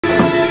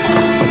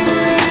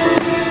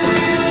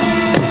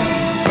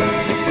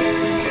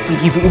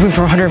You've been moving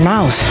for 100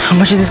 miles. How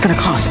much is this gonna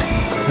cost?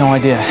 No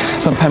idea.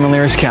 It's on Pam and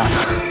Lyra's account.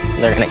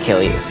 They're gonna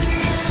kill you.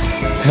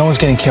 No one's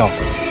getting killed.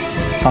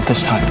 Not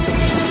this time.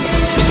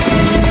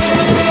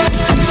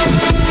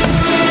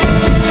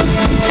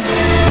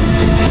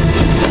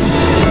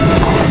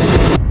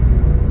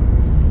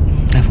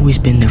 I've always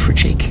been there for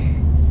Jake.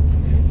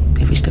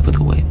 Every step of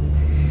the way.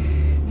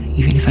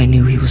 Even if I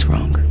knew he was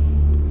wrong.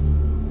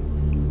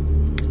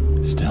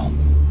 Still,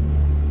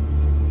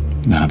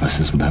 none of us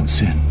is without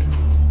sin.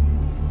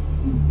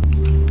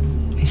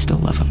 I still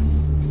love him.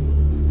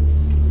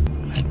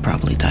 I'd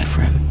probably die for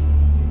him.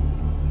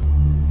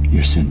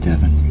 Your sin,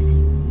 Devin.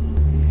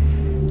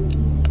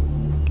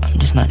 I'm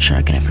just not sure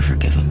I can ever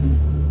forgive him.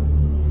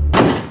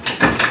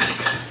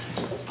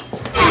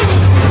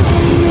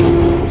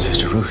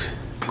 Sister Ruth,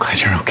 I'm glad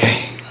you're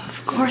okay.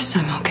 Of course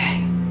I'm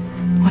okay.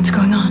 What's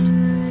going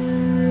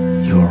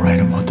on? You were right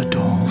about the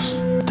dolls.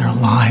 They're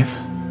alive.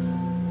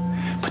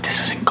 But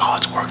this isn't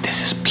God's work.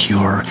 This is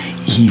pure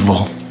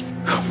evil.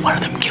 One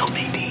of them killed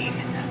Nadine.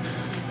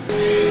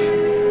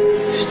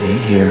 Stay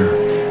here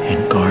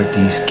and guard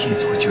these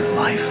kids with your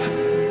life.